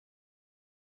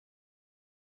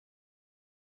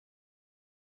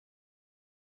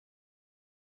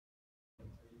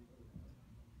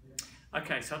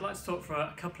Okay, so I'd like to talk for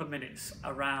a couple of minutes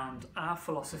around our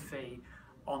philosophy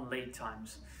on lead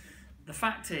times. The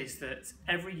fact is that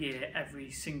every year, every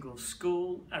single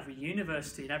school, every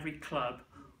university and every club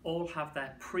all have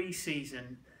their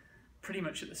pre-season pretty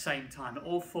much at the same time. It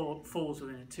all falls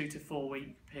within a 2 to 4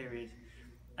 week period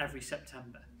every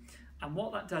September. And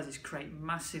what that does is create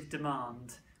massive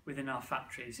demand within our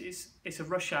factories. It's a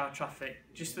rush hour traffic,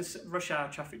 just the rush hour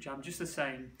traffic jam, just the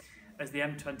same as the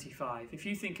M25. If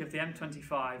you think of the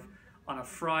M25 on a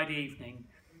Friday evening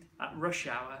at rush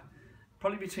hour,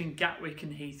 probably between Gatwick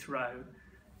and Heathrow,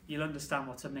 you'll understand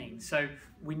what I mean. So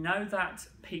we know that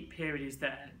peak period is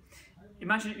there.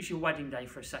 Imagine it was your wedding day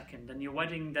for a second, and your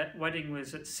wedding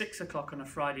was at 6 o'clock on a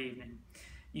Friday evening.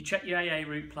 You check your AA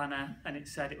route planner and it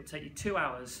said it will take you 2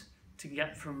 hours to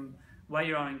get from where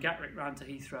you are in Gatwick round to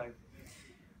Heathrow.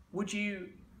 Would you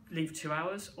leave 2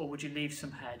 hours, or would you leave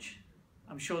some hedge?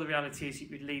 I'm sure the reality is you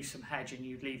would leave some hedge and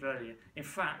you'd leave earlier. In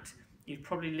fact, you'd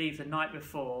probably leave the night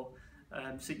before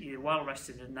so that you're well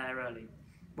rested and there early.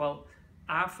 Well,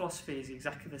 our philosophy is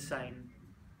exactly the same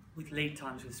with lead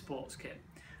times with sports kit.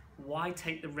 Why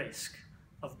take the risk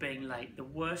of being late? The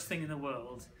worst thing in the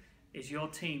world is your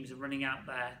teams are running out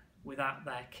there without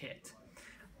their kit.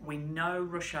 We know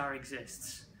rush hour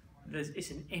exists.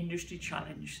 It's an industry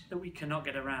challenge that we cannot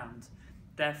get around.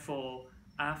 Therefore,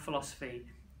 our philosophy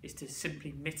is to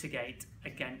simply mitigate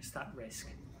against that risk.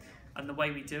 And the way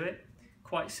we do it,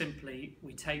 quite simply,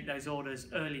 we take those orders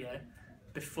earlier,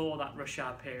 before that rush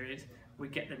hour period. We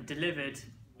get them delivered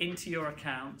into your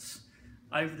accounts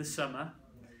over the summer,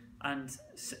 and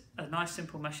a nice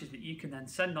simple message that you can then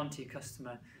send on to your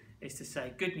customer is to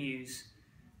say, good news,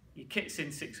 your kit's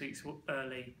in 6 weeks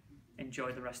early,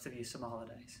 enjoy the rest of your summer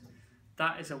holidays.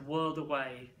 That is a world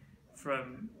away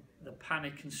from the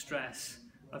panic and stress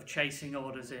of chasing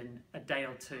orders in a day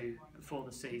or two before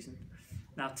the season.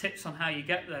 Now, tips on how you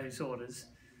get those orders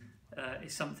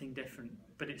is something different,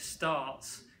 but it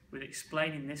starts with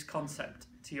explaining this concept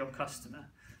to your customer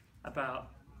about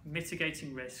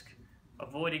mitigating risk,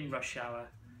 avoiding rush hour,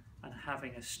 and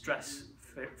having a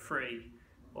stress-free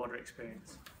order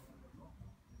experience.